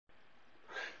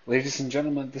Ladies and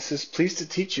gentlemen, this is Pleased to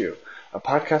Teach You, a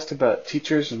podcast about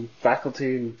teachers and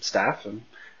faculty and staff and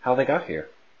how they got here.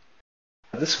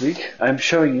 This week, I'm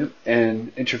showing you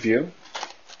an interview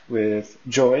with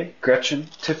Joy, Gretchen,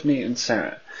 Tiffany, and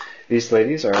Sarah. These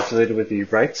ladies are affiliated with the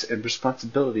Rights and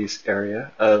Responsibilities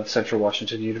area of Central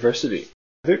Washington University.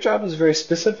 Their job is very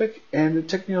specific, and it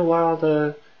took me a while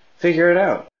to figure it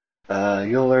out.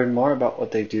 You'll learn more about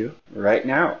what they do right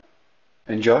now.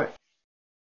 Enjoy.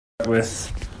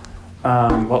 With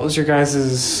what is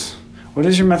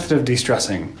your method of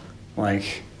de-stressing?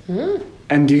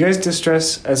 And do you guys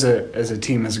de-stress as a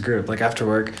team, as a group? Like after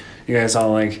work, you guys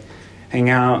all like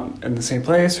hang out in the same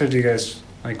place, or do you guys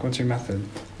what's your method?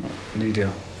 What do you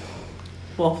do?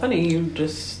 Well, funny you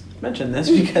just mentioned this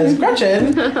because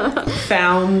Gretchen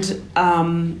found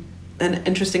an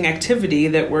interesting activity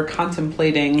that we're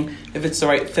contemplating if it's the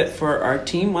right fit for our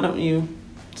team. Why don't you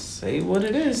say what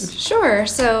it is? Sure.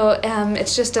 So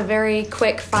it's just a very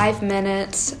quick 5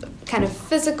 minutes kind of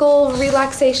physical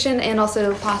relaxation and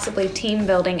also possibly team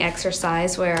building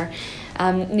exercise where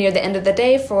near the end of the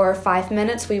day for 5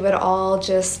 minutes we would all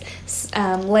just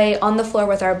lay on the floor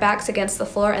with our backs against the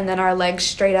floor and then our legs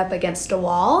straight up against a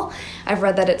wall. I've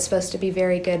read that it's supposed to be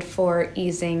very good for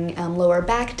easing lower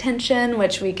back tension,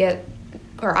 which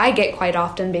I get quite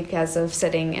often because of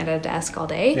sitting at a desk all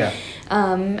day. Yeah.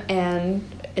 And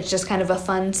it's just kind of a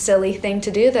fun, silly thing to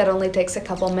do that only takes a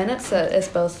couple minutes. That is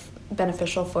both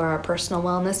beneficial for our personal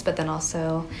wellness, but then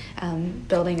also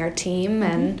building our team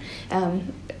and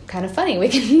kind of funny. We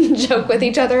can joke with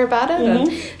each other about it.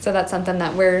 And so that's something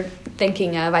that we're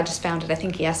thinking of. I just found it, I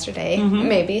think, yesterday,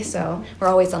 maybe. So we're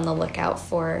always on the lookout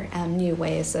for new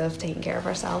ways of taking care of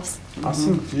ourselves.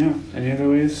 Awesome. Yeah. Any other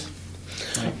ways?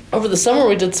 Over the summer,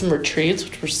 we did some retreats,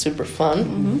 which were super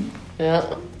fun.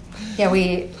 Yeah,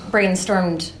 we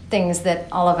brainstormed things that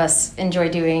all of us enjoy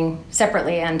doing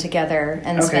separately and together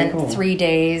and spent 3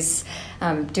 days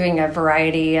doing a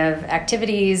variety of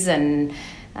activities, and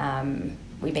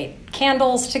we made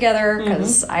candles together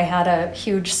because I had a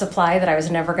huge supply that I was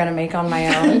never going to make on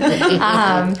my own.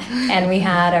 And we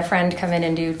had a friend come in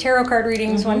and do tarot card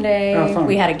readings one day. Oh,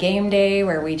 we had a game day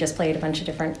where we just played a bunch of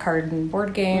different card and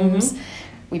board games.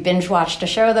 We binge watched a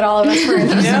show that all of us were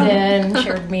interested in,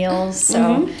 shared meals.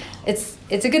 So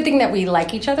it's a good thing that we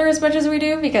like each other as much as we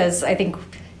do, because I think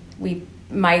we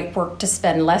might work to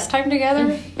spend less time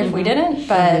together if we didn't.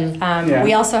 But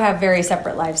we also have very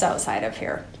separate lives outside of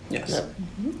here. Yes.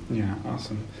 Yeah,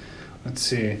 awesome. Let's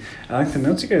see. I like the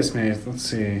notes you guys made. Let's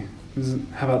see.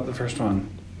 How about the first one?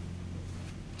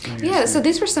 Yeah, so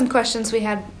these were some questions we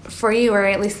had for you, or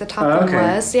at least the top one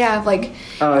was. Yeah,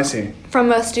 oh, I see.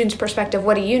 From a student's perspective,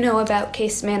 what do you know about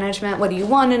case management? What do you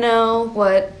want to know?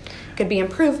 What could be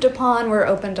improved upon? We're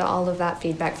open to all of that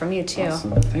feedback from you, too.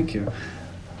 Awesome. Thank you.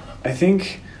 I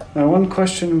think my one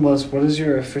question was, what is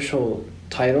your official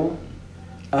title?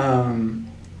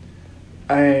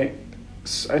 I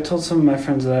told some of my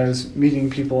friends that I was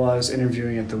meeting people I was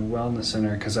interviewing at the Wellness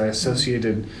Center because I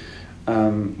associated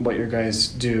what your guys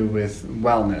do with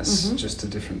wellness, just a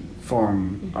different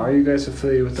form. Are you guys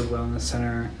affiliated with the Wellness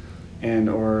Center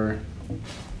or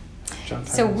John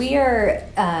Pius? So we are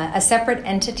a separate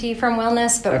entity from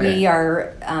wellness, but we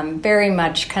are very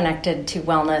much connected to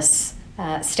wellness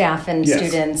staff and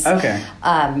students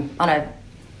on a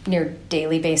near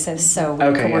daily basis. So we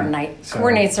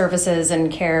coordinate services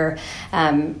and care.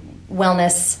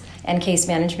 Wellness and case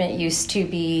management used to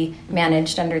be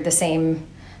managed under the same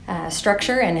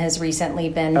structure and has recently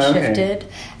been shifted.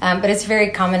 But it's very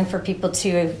common for people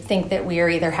to think that we are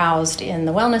either housed in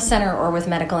the wellness center or with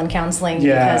medical and counseling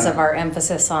because of our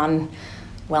emphasis on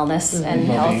wellness and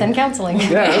health and counseling.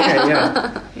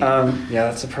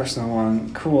 That's a personal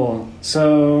one. Cool.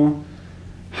 So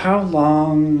how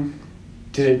long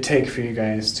did it take for you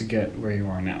guys to get where you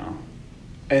are now?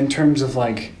 In terms of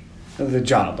the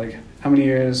job, how many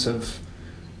years of...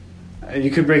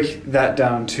 You could break that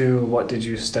down to what did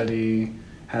you study,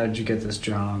 how did you get this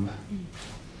job,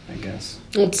 I guess.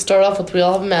 Let's start off with we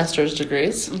all have master's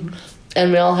degrees,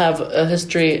 and we all have a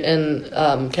history in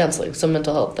counseling, so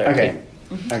mental health therapy.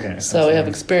 Okay. So we have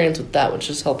experience with that, which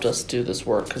has helped us do this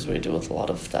work because we deal with a lot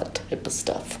of that type of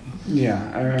stuff.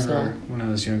 Yeah, I remember when I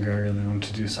was younger, I really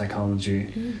wanted to do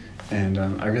psychology, and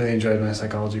I really enjoyed my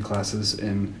psychology classes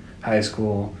in high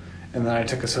school, and then I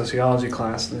took a sociology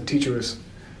class, and the teacher was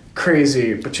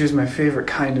crazy, but she was my favorite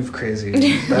kind of crazy.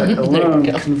 That alone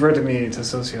converted me to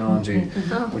sociology,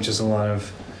 which is a lot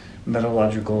of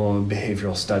methodological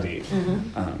behavioral study.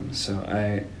 So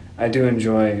I do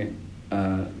enjoy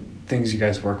things you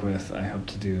guys work with, I hope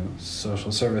to do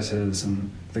social services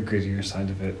and the grittier side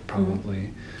of it,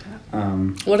 probably.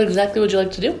 What exactly would you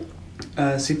like to do?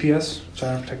 CPS,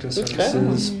 Child Protective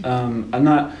Services. I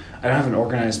don't have an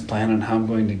organized plan on how I'm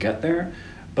going to get there,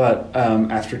 but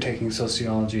after taking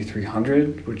Sociology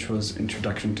 300, which was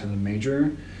Introduction to the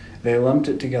Major, they lumped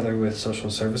it together with social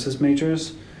services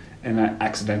majors, and I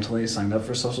accidentally signed up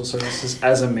for social services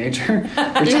as a major,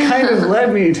 which kind of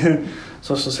led me to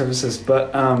social services,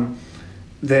 but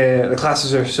the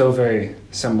classes are so very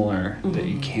similar that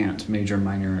you can't major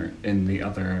minor in the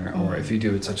other, or if you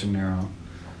do, it's such a narrow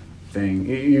thing.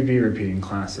 You'd be repeating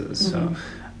classes. So,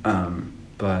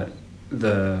 but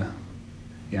the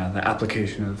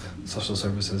application of social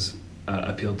services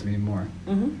appealed to me more.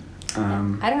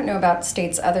 I don't know about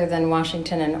states other than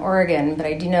Washington and Oregon, but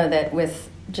I do know that with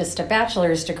just a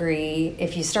bachelor's degree,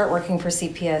 if you start working for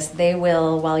CPS, they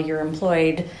will, while you're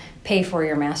employed, pay for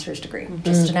your master's degree.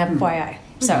 Just an FYI.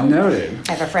 So noted.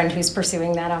 I have a friend who's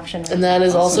pursuing that option. And that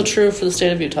is also true for the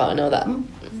state of Utah. I know that.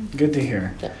 Good to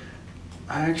hear. Yeah.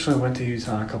 I actually went to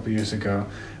Utah a couple years ago.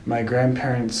 My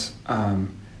grandparents,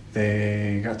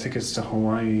 they got tickets to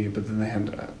Hawaii, but then they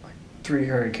had 3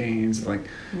 hurricanes.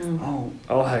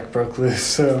 All heck broke loose.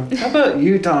 So how about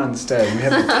Utah instead? We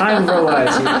had the time of our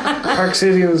lives. Park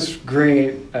City was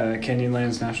great.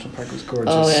 Canyonlands National Park was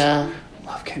gorgeous. Oh yeah,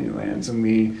 love Canyonlands. And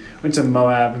we went to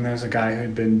Moab, and there's a guy who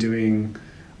had been doing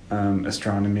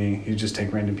astronomy. He'd just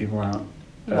take random people out.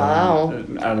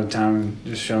 Out of town and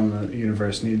just show them the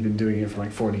universe, and he'd been doing it for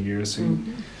 40 years. So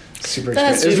super that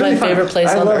has to be my favorite place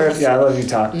on earth. Yeah, I love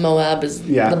Utah. Moab is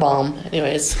the bomb.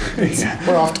 Anyways,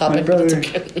 we're off topic. We're on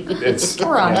topic.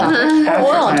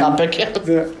 We're on topic.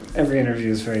 Every interview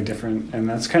is very different, and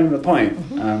that's kind of the point.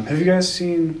 Have you guys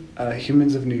seen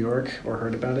Humans of New York or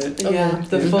heard about it? Yeah,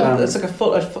 it's like a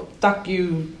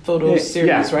docu photo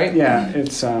series, right? Yeah,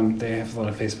 it's they have a lot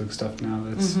of Facebook stuff now.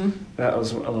 That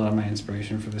was a lot of my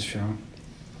inspiration for this show.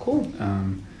 Cool.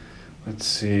 Let's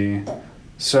see.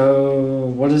 So,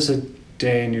 what does a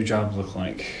day in your job look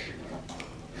like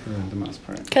for the most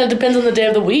part? Kind of depends on the day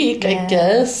of the week, I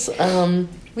guess.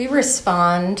 We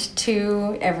respond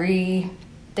to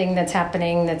everything that's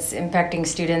happening that's impacting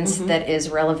students that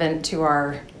is relevant to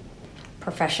our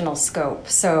professional scope.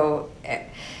 So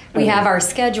we have our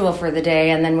schedule for the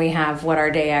day, and then we have what our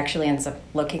day actually ends up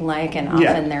looking like, and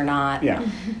often they're not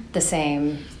the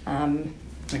same.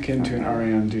 Akin to an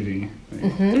RA on duty.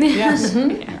 Yes.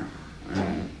 Yeah.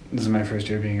 This is my first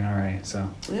year being an RA, so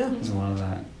there's a lot of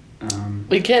that.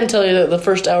 We can tell you that the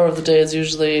first hour of the day is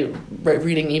usually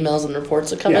reading emails and reports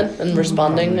that come in and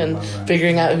responding and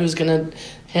figuring out who's going to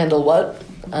handle what,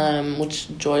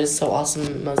 which Joy is so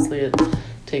awesome mostly at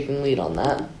taking lead on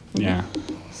that. Yeah.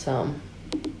 So.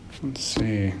 Let's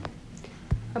see.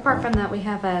 Apart from that, we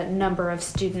have a number of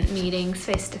student meetings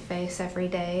face-to-face every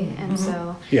day, and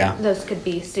so those could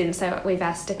be students that we've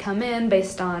asked to come in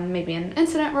based on maybe an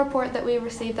incident report that we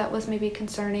received that was maybe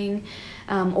concerning,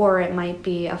 or it might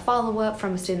be a follow-up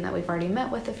from a student that we've already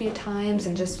met with a few times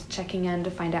and just checking in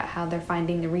to find out how they're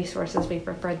finding the resources we've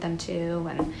referred them to,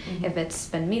 and if it's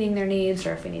been meeting their needs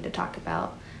or if we need to talk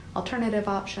about alternative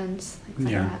options,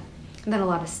 things like that. And then a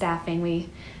lot of staffing, we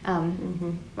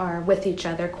are with each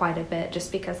other quite a bit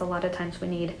just because a lot of times we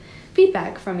need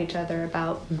feedback from each other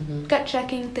about gut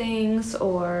checking things,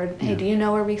 or hey, do you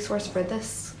know a resource for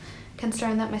this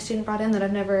concern that my student brought in that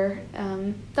I've never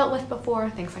dealt with before,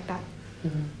 things like that.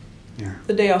 Yeah.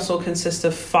 The day also consists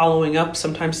of following up,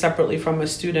 sometimes separately from a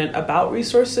student, about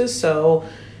resources. So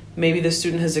maybe the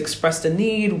student has expressed a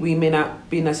need. We may not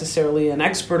be necessarily an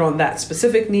expert on that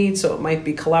specific need, so it might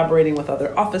be collaborating with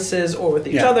other offices or with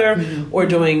each other, or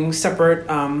doing separate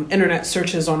internet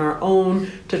searches on our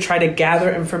own to try to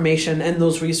gather information and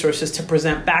those resources to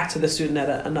present back to the student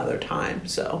at another time.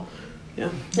 So, yeah,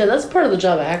 that's part of the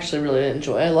job I actually really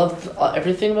enjoy. I love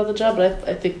everything about the job, but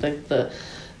I think the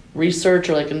research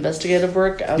or investigative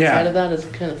work outside of that is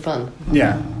kind of fun.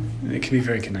 Yeah, it can be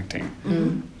very connecting.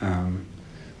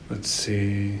 Let's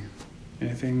see.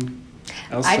 Anything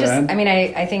else to add?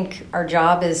 I think our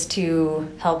job is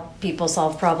to help people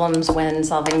solve problems when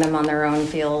solving them on their own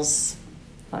feels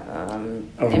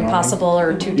impossible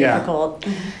or too difficult.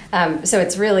 So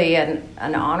it's really an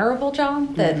honorable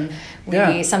job that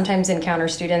we sometimes encounter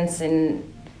students in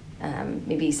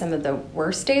maybe some of the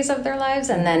worst days of their lives,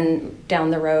 and then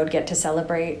down the road get to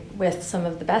celebrate with some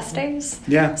of the best days.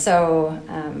 Yeah. So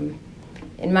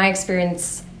in my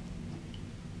experience,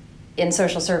 in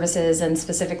social services and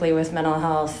specifically with mental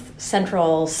health,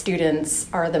 Central students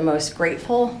are the most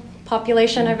grateful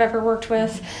population I've ever worked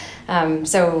with.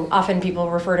 So often people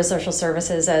refer to social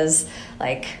services as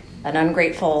an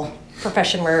ungrateful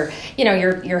profession where, you know,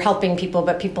 you're helping people,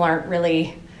 but people aren't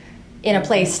really in a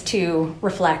place to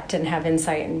reflect and have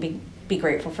insight and be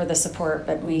grateful for the support.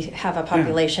 But we have a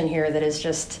population here that is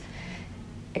just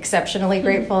exceptionally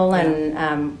grateful,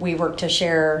 and we work to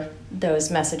share those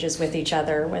messages with each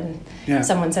other. When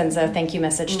someone sends a thank you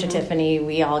message to Tiffany,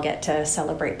 we all get to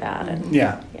celebrate that. And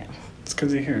it's good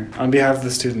to hear. On behalf of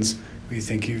the students, we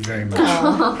thank you very much.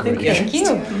 Thank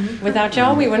you. Without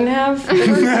y'all, we wouldn't have.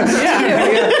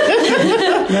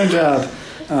 No job.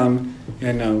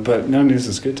 But no news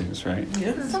is good news, right?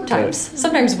 Yeah.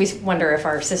 Sometimes we wonder if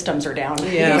our systems are down.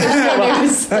 Yeah. That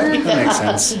makes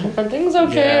sense. Are things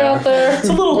okay out there? It's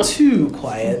a little too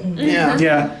quiet. Yeah.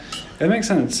 Yeah, that makes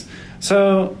sense.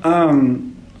 So,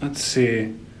 let's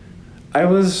see. I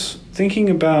was thinking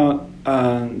about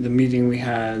the meeting we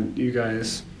had. You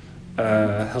guys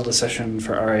held a session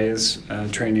for RAs,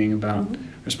 training about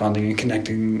responding and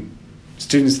connecting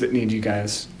students that need you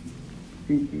guys,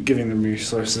 giving them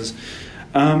resources.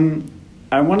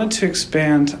 I wanted to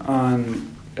expand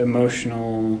on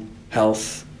emotional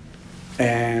health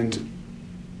and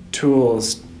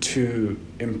tools to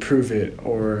improve it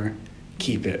or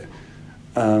keep it.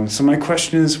 So my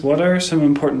question is, what are some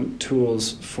important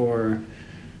tools for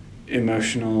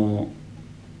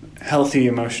healthy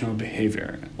emotional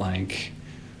behavior? Like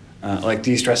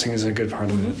de-stressing is a good part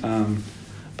of it.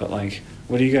 But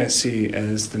what do you guys see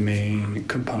as the main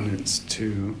components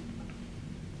to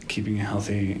keeping a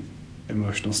healthy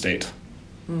emotional state?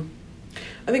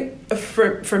 I think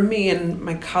for me, and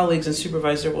my colleagues and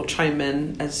supervisor will chime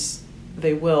in as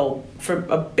they will, for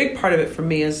a big part of it for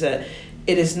me is that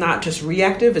it is not just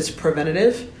reactive, it's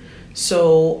preventative.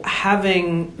 So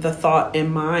having the thought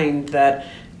in mind that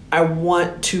I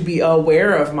want to be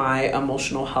aware of my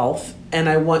emotional health and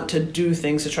I want to do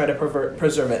things to try to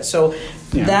preserve it. So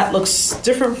that looks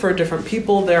different for different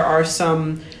people. There are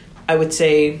some, I would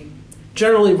say,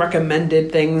 generally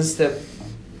recommended things that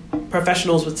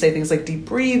professionals would say, things like deep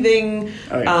breathing,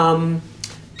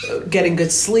 getting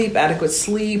good sleep, adequate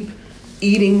sleep,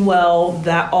 eating well.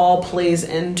 That all plays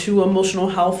into emotional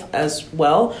health as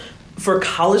well. For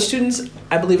college students,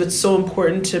 I believe it's so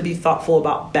important to be thoughtful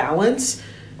about balance.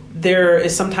 There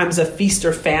is sometimes a feast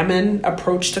or famine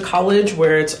approach to college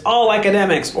where it's all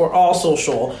academics or all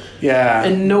social. Yeah.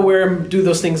 And nowhere do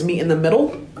those things meet in the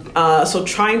middle. So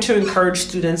trying to encourage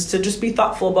students to just be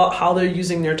thoughtful about how they're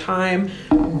using their time,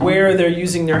 where they're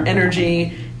using their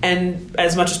energy, and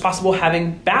as much as possible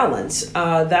having balance.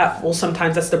 That's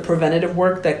the preventative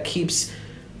work that keeps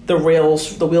the wheels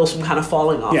from kind of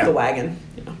falling off the wagon.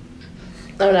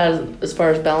 I would add, as far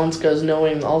as balance goes,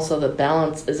 knowing also that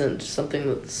balance isn't just something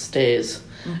that stays.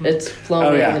 It's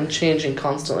flowing and changing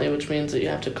constantly, which means that you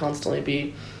have to constantly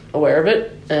be aware of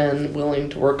it and willing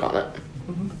to work on it.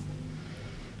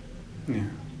 Yeah.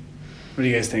 What do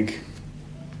you guys think?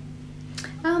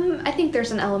 I think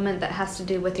there's an element that has to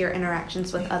do with your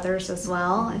interactions with others as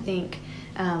well. I think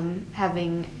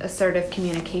having assertive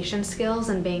communication skills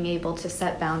and being able to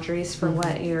set boundaries for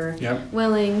what you're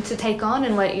willing to take on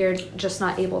and what you're just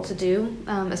not able to do,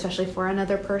 especially for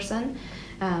another person,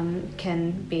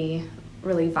 can be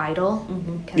really vital.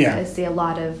 Because I see a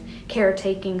lot of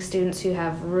caretaking students who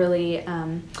have really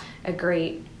a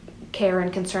great care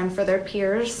and concern for their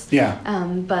peers,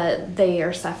 but they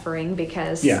are suffering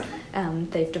because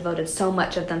they've devoted so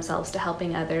much of themselves to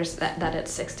helping others that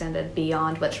it's extended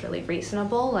beyond what's really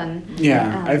reasonable. And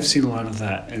I've seen a lot of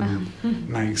that in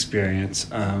my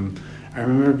experience. I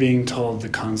remember being told the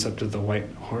concept of the white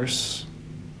horse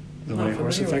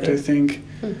effect, I think.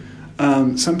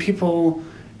 Some people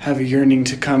have a yearning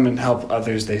to come and help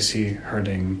others they see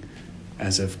hurting,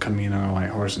 as if coming in on a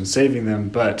white horse and saving them,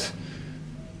 but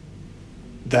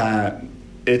that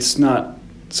it's not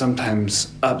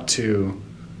sometimes up to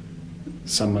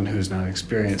someone who's not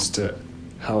experienced to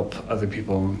help other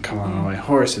people come on a white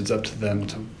horse. It's up to them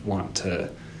to want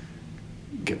to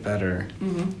get better.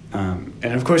 And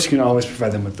of course you can always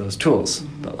provide them with those tools,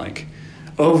 but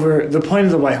the point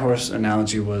of the white horse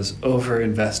analogy was over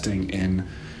investing in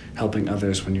helping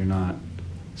others when you're not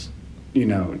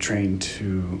trained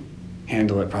to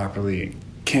handle it properly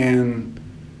can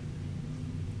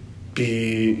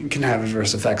have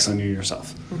adverse effects on you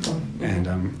yourself. And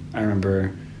I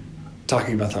remember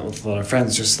talking about that with a lot of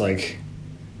friends, just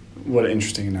what an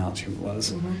interesting analogy it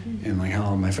was, and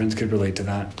how my friends could relate to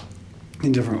that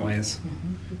in different ways.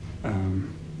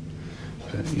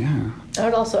 But yeah, I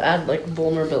would also add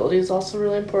vulnerability is also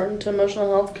really important to emotional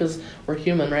health, because we're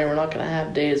human, right? We're not going to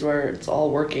have days where it's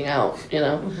all working out,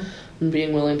 and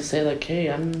being willing to say hey,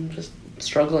 I'm just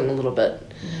struggling a little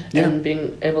bit. And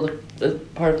being able to,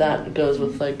 part of that goes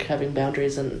with like having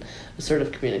boundaries and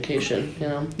assertive communication, you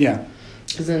know? Yeah.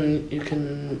 Because then you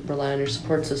can rely on your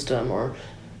support system, or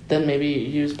then maybe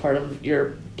use part of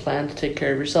your plan to take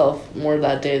care of yourself more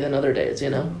that day than other days, you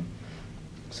know?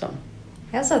 So.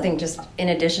 I also think, just in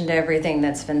addition to everything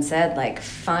that's been said, like,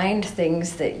 find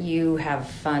things that you have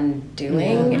fun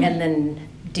doing and then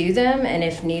do them, and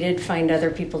if needed, find other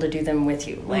people to do them with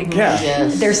you. Like,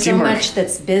 there's so much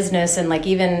that's business, and like,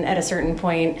 even at a certain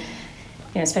point, you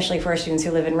know, especially for our students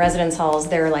who live in residence halls,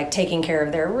 they're like taking care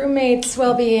of their roommates'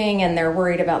 well-being, and they're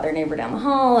worried about their neighbor down the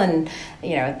hall, and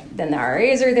you know, then the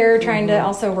RAs are there trying to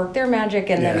also work their magic,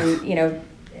 and then, you know,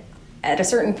 at a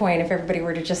certain point, if everybody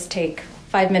were to just take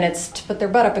 5 minutes to put their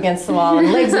butt up against the wall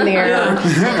and legs in the air,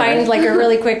 find like a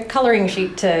really quick coloring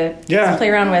sheet to play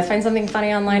around with, find something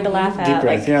funny online to laugh at. Deep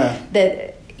breath,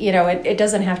 that, you know, it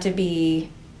doesn't have to be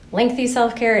lengthy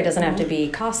self-care, it doesn't have to be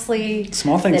costly.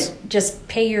 Small things. Just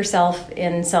pay yourself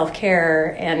in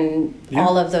self-care, and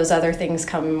all of those other things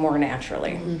come more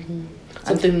naturally.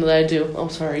 Something that I do,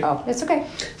 Oh, it's okay.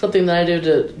 Something that I do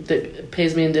that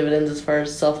pays me in dividends as far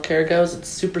as self-care goes, it's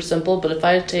super simple, but if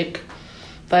I take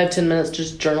 5-10 minutes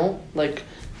just journal, like,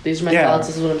 these are my thoughts,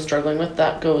 this is what I'm struggling with,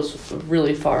 that goes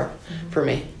really far for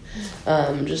me.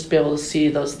 Just to be able to see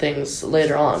those things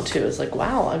later on too. It's like,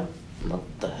 wow, what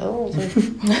the hell? Like,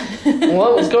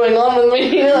 what was going on with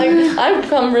me? Like, I've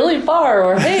come really far,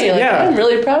 or hey, like, I'm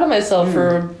really proud of myself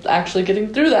for actually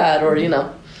getting through that, or, you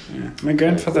know. My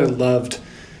grandfather loved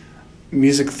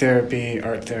music therapy,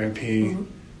 art therapy,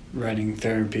 writing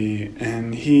therapy,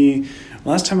 and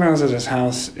last time I was at his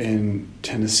house in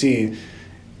Tennessee,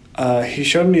 he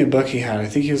showed me a book he had. I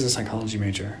think he was a psychology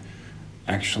major,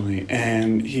 actually,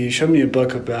 and he showed me a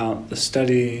book about the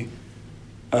study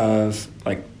of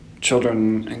like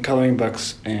children and coloring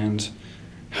books and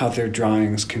how their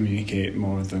drawings communicate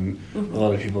more than a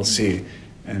lot of people see,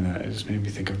 and it just made me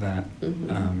think of that.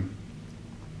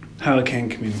 How it can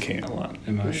communicate a lot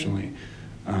emotionally,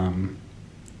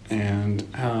 and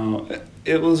how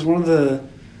it was one of the,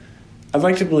 I'd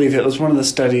like to believe it was one of the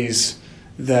studies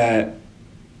that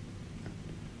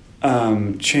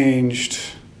changed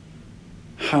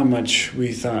how much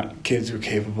we thought kids were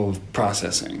capable of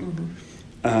processing.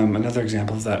 Another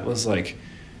example of that was like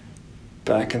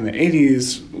back in the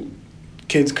 80s,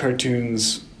 kids'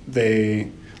 cartoons,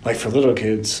 they, like for little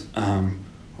kids, what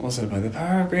was it, By the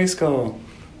Power of Grayskull?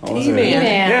 What was He-Man.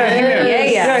 Yeah, He-Man.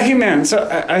 Yeah, He-Man. So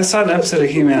I saw an episode of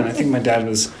He-Man. I think my dad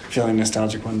was feeling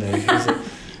nostalgic one day. He was like,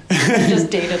 just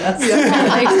dated us.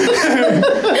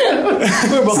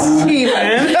 We're both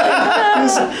He-Man.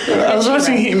 I was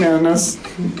watching He-Man, and I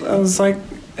was like,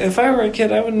 if I were a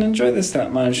kid, I wouldn't enjoy this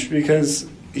that much, because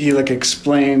he like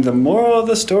explained the moral of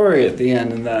the story at the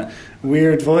end in that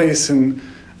weird voice, and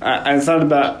I thought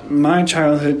about my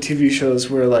childhood TV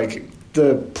shows where like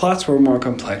the plots were more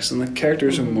complex and the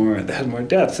characters were they had more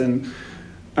depth, and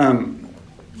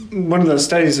one of those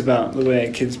studies about the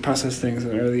way kids process things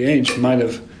at an early age might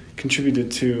have contributed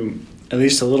to at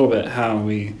least a little bit how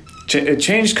it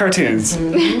changed cartoons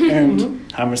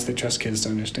and how much they trust kids to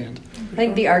understand. I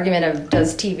think the argument of,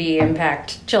 does TV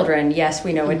impact children? Yes,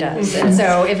 we know it does. And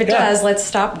so if it does, let's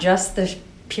stop just the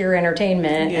pure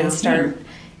entertainment and start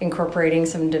incorporating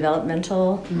some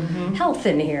developmental health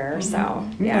in here. So,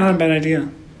 Not a bad idea.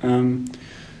 Do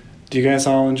you guys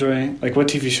all enjoy, like, what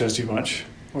TV shows do you watch?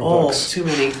 Or books? Too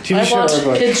many. TV I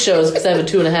watch kids shows because I have a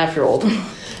 2.5-year-old.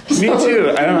 Me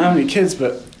too. I don't have any kids,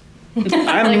 but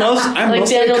I'm mostly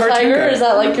Daniel a cartoon Tiger? guy. Is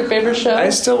that like your favorite show? I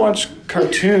still watch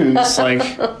cartoons. Like,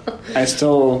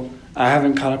 I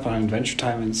haven't caught up on Adventure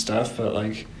Time and stuff, but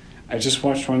like, I just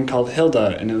watched one called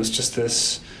Hilda, and it was just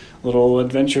this little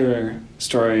adventure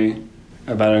story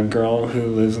about a girl who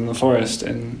lives in the forest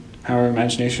and how her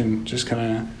imagination just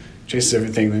kind of chases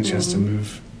everything. Then she has to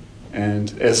move,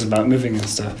 and it's about moving and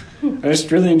stuff. I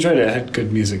just really enjoyed it. It had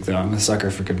good music, though. I'm a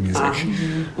sucker for good music.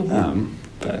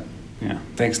 But yeah,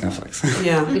 thanks, Netflix.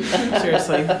 Yeah,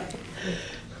 seriously.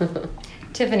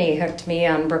 Tiffany hooked me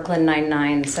on Brooklyn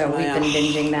Nine-Nine, so we've been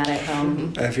binging that at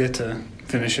home. I've yet to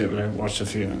finish it, but I watched a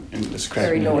few and it's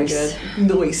Very noise.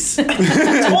 Noise.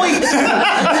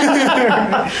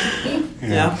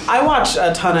 Yeah, I watch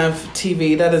a ton of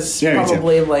TV. That is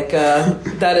probably like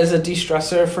that is a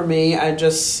de-stressor for me.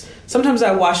 Sometimes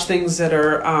I watch things that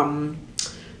are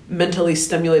mentally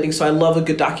stimulating. So I love a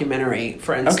good documentary,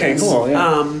 for instance. Okay, cool.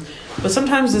 Yeah. But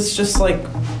sometimes it's just like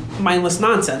mindless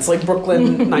nonsense, like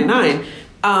Brooklyn Nine-Nine.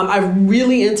 I'm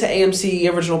really into AMC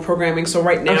original programming, so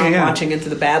right now I'm watching Into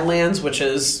the Badlands, which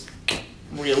is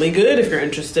really good if you're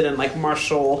interested in like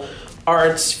martial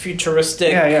arts,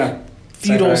 futuristic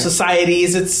feudal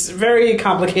societies. It's a very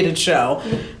complicated show.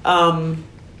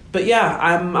 But yeah,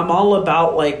 I'm all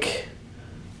about like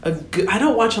I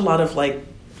don't watch a lot of like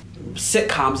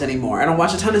sitcoms anymore. I don't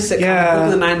watch a ton of sitcoms. Yeah.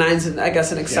 Brooklyn Nine-Nine's, I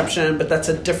guess, an exception, but that's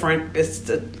a different. It's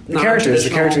the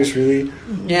characters really.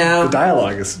 Yeah. The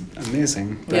dialogue is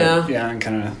amazing. But yeah. I'm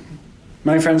kind of.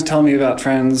 My friends tell me about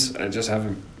Friends. I just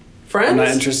haven't. Friends? I'm not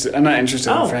interested in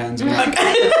Friends.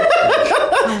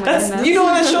 That's goodness. You know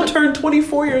that show turned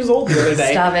 24 years old the other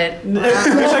day. Stop it. I wish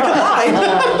I could lie.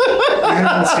 I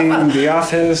haven't seen The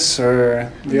Office or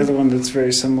the other one that's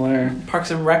very similar. Parks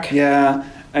and Rec. Yeah,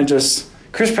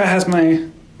 Chris Pratt has my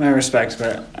respect,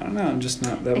 but I don't know, I'm just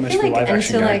not that much of a live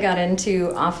action guy. Until I got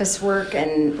into office work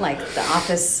and like the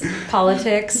office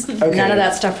politics, none of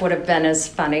that stuff would have been as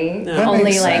funny. No. That Only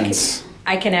makes like sense.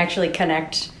 I can actually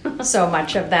connect so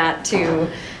much of that to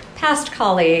past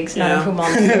colleagues, none of whom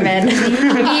I'll name,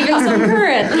 even some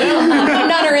current.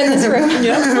 None are in this room.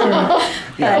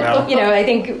 But I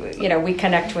think we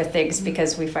connect with things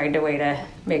because we find a way to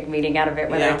make meaning out of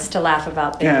it, whether it's to laugh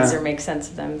about things or make sense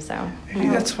of them. So,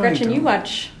 that's Gretchen, you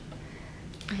watch.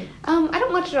 I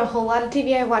don't watch a whole lot of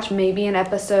TV. I watch maybe an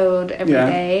episode every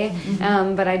day.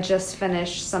 But I just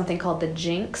finished something called The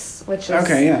Jinx, which is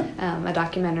a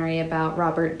documentary about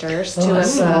Robert Durst, who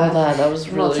was that was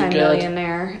really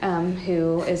multimillionaire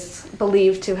who is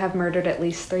believed to have murdered at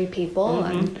least 3 people.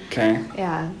 And,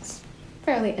 it's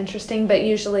fairly interesting, but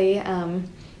usually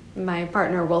my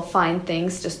partner will find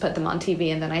things, just put them on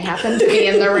TV, and then I happen to be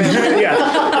in the room.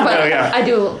 I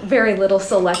do very little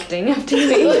selecting of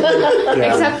TV,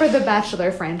 except for the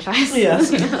Bachelor franchise. Yes.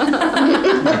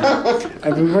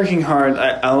 I've been working hard.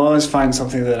 I'll always find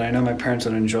something that I know my parents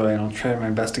would enjoy, and I'll try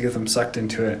my best to get them sucked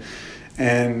into it.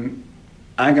 And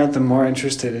I got them more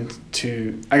interested in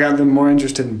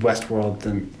Westworld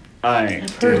than I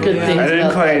did. I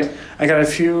didn't quite. I got a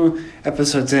few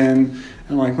episodes in.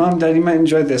 I'm like, Mom, Dad, you might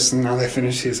enjoy this. And now they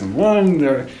finished season 1.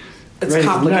 It's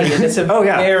complicated. It's a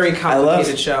very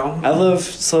complicated show. I love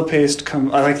slow-paced.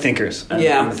 I like thinkers.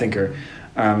 I'm a thinker.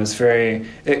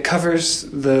 It covers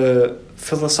the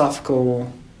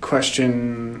philosophical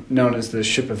question known as the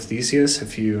Ship of Theseus.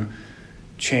 If you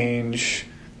change...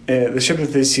 the Ship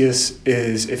of Theseus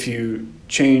is if you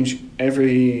change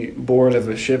every board of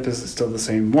a ship, is it still the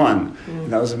same one?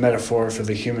 And that was a metaphor for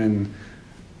the human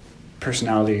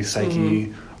personality,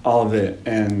 psyche, all of it,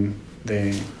 and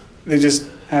they just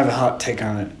have a hot take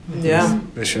on it.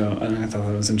 The show, and I thought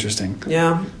that was interesting.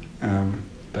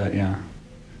 But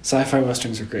sci-fi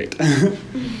westerns are great.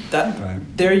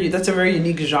 That's a very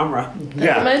unique genre. It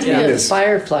reminds me of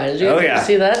Firefly. Did you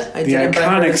see that? The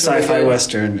iconic sci-fi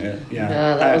western.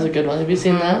 That was a good one. Have you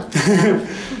seen that?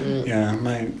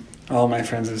 All my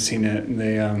friends have seen it, and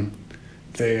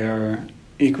they are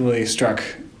equally struck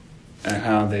at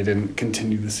how they didn't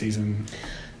continue the season.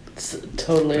 It's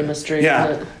totally a mystery.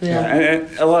 And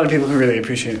a lot of people who really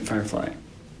appreciate Firefly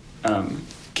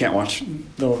can't watch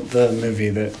the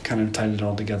movie that kind of tied it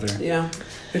all together.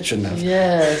 It shouldn't have.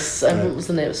 Yes. What was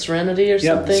the name? Serenity or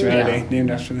something? Serenity,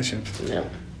 named after the ship.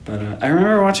 But I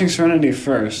remember watching Serenity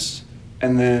first,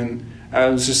 and then I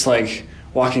was just like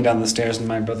walking down the stairs, and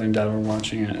my brother and dad were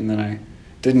watching it, and then I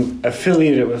didn't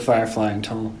affiliate it with Firefly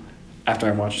until after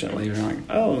I watched it later. I'm like,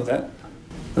 oh,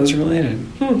 those are related.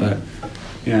 But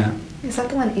Is that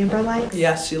the one Amber likes?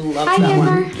 Yes, she loves Hi, that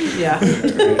Amber.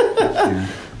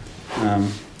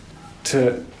 one.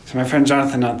 To my friend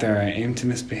Jonathan out there, I aim to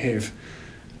misbehave,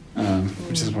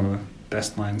 which is one of the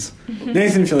best lines.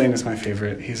 Nathan Fillion is my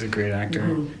favorite. He's a great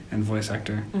actor and voice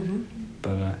actor.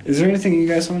 But is there anything you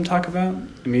guys want to talk about?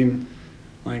 I mean,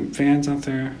 like fans out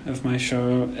there of my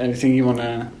show, anything you want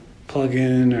to plug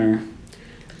in or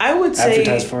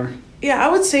advertise for? Yeah, I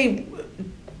would say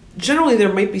generally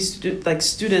there might be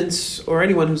students or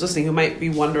anyone who's listening who might be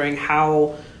wondering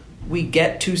how we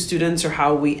get to students or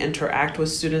how we interact with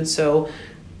students. So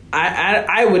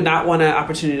I would not want an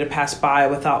opportunity to pass by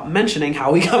without mentioning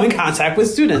how we come in contact with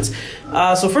students.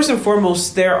 So first and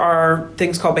foremost, there are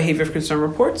things called behavior of concern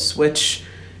reports, which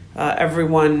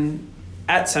everyone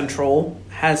at Central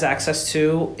has access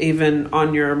to. Even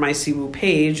on your MyCWU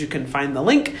page, you can find the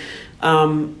link.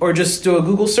 Or just do a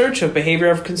Google search of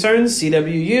behavior of concerns,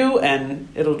 CWU, and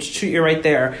it'll shoot you right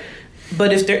there.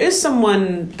 But if there is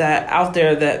someone out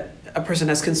there that a person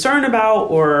has concern about,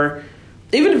 or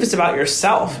even if it's about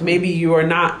yourself, maybe you are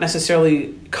not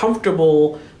necessarily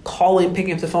comfortable calling,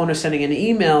 picking up the phone, or sending an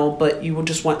email, but you will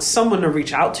just want someone to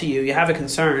reach out to you. You have a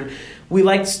concern. We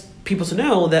like people to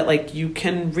know that you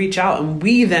can reach out, and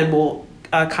we then will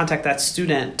contact that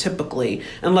student typically,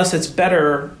 unless it's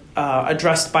better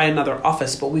addressed by another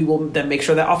office, but we will then make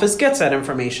sure that office gets that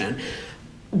information.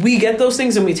 we get those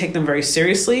things and we take them very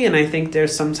seriously. And I think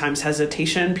there's sometimes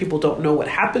hesitation. People don't know what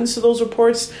happens to those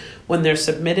reports when they're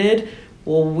submitted.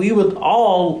 Well, we would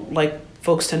all like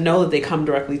folks to know that they come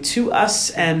directly to us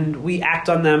and we act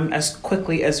on them as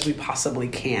quickly as we possibly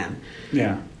can.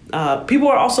 Yeah. People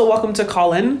are also welcome to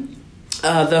call in.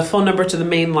 The phone number to the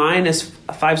main line is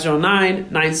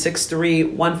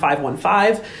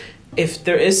 509-963-1515. If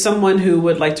there is someone who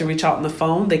would like to reach out on the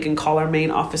phone, they can call our main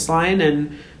office line,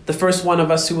 and the first one of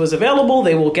us who is available,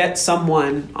 they will get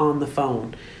someone on the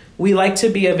phone. We like to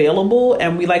be available,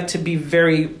 and we like to be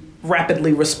very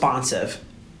rapidly responsive.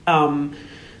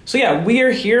 So yeah, we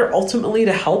are here ultimately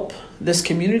to help this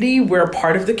community. We're a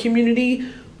part of the community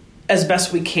as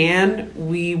best we can.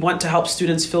 We want to help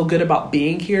students feel good about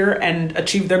being here and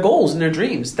achieve their goals and their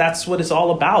dreams. That's what it's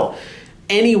all about.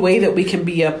 Any way that we can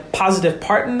be a positive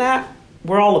part in that,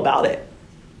 we're all about it.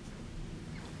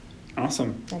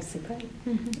 Awesome. Nicely put.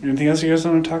 Mm-hmm. Anything else you guys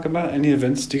want to talk about? Any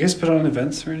events? Do you guys put on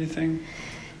events or anything?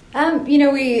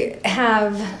 We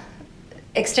have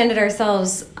extended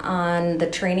ourselves on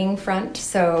the training front.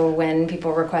 So when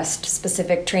people request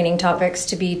specific training topics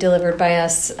to be delivered by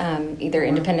us, either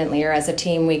independently or as a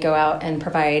team, we go out and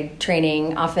provide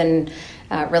training, often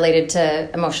related to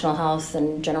emotional health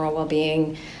and general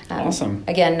well-being. Awesome.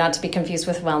 Again, not to be confused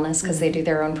with wellness because they do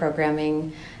their own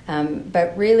programming.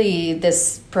 But really,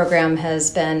 this program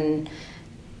has been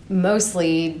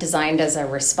mostly designed as a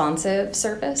responsive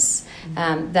service.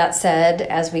 That said,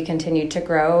 as we continue to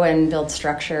grow and build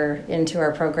structure into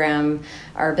our program,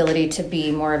 our ability to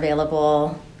be more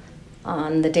available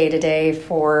on the day-to-day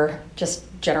for just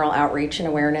general outreach and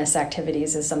awareness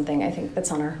activities is something I think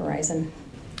that's on our horizon.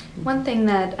 One thing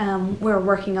that we're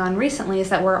working on recently is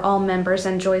that we're all members,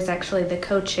 and Joy's actually the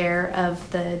co-chair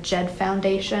of the JED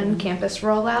Foundation campus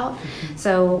rollout.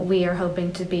 So we are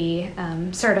hoping to be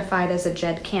certified as a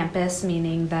JED campus,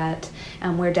 meaning that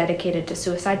we're dedicated to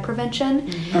suicide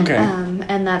prevention. Okay.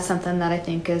 And that's something that I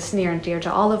think is near and dear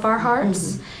to all of our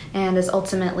hearts and is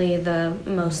ultimately the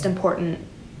most important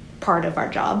part of our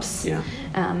jobs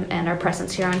and our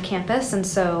presence here on campus. And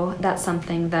so that's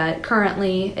something that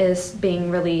currently is being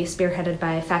really spearheaded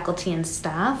by faculty and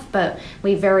staff, but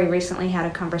we very recently had a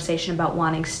conversation about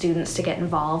wanting students to get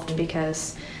involved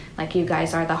because you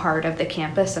guys are the heart of the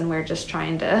campus and we're just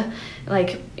trying to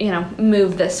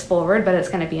move this forward, but it's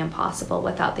going to be impossible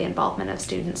without the involvement of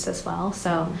students as well.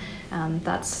 So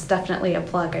that's definitely a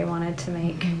plug I wanted to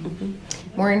make.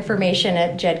 More information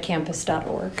at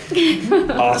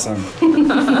jedcampus.org. Awesome.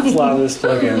 Flawless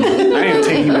plug-in. I am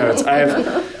taking notes.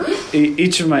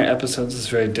 Each of my episodes is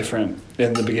very different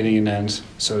in the beginning and end.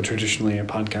 So traditionally a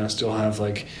podcast, you'll have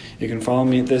you can follow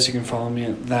me at this, you can follow me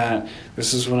at that.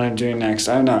 This is what I'm doing next.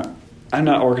 I'm not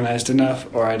organized enough,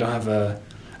 or I haven't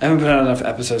put out enough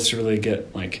episodes to really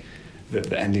get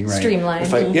the ending right.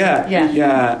 Streamlined.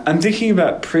 Yeah. I'm thinking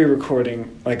about pre-recording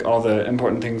all the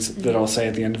important things that I'll say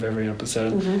at the end of every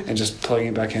episode and just plugging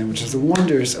it back in, which is the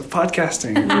wonders of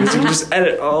podcasting because you can just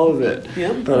edit all of it.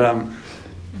 Yeah. But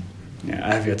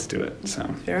I have yet to do it. So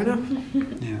fair enough.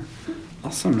 Yeah.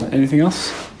 Awesome. Anything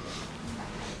else?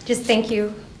 Just thank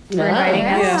you for inviting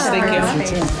us. Yes, thank you. Me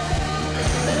too.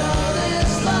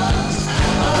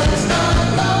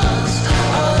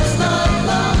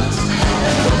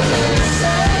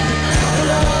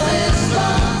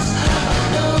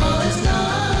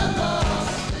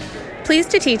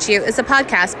 Pleased to Teach You is a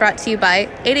podcast brought to you by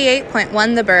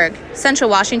 88.1 The Berg, Central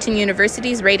Washington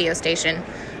University's radio station.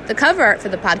 The cover art for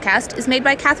the podcast is made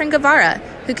by Catherine Guevara,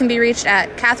 who can be reached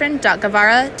at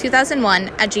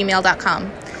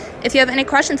catherine.guevara2001@gmail.com. If you have any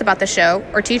questions about the show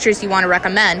or teachers you want to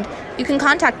recommend, you can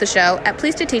contact the show at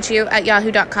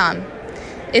pleasetoteachyou@yahoo.com.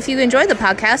 If you enjoy the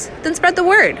podcast, then spread the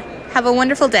word. Have a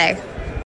wonderful day.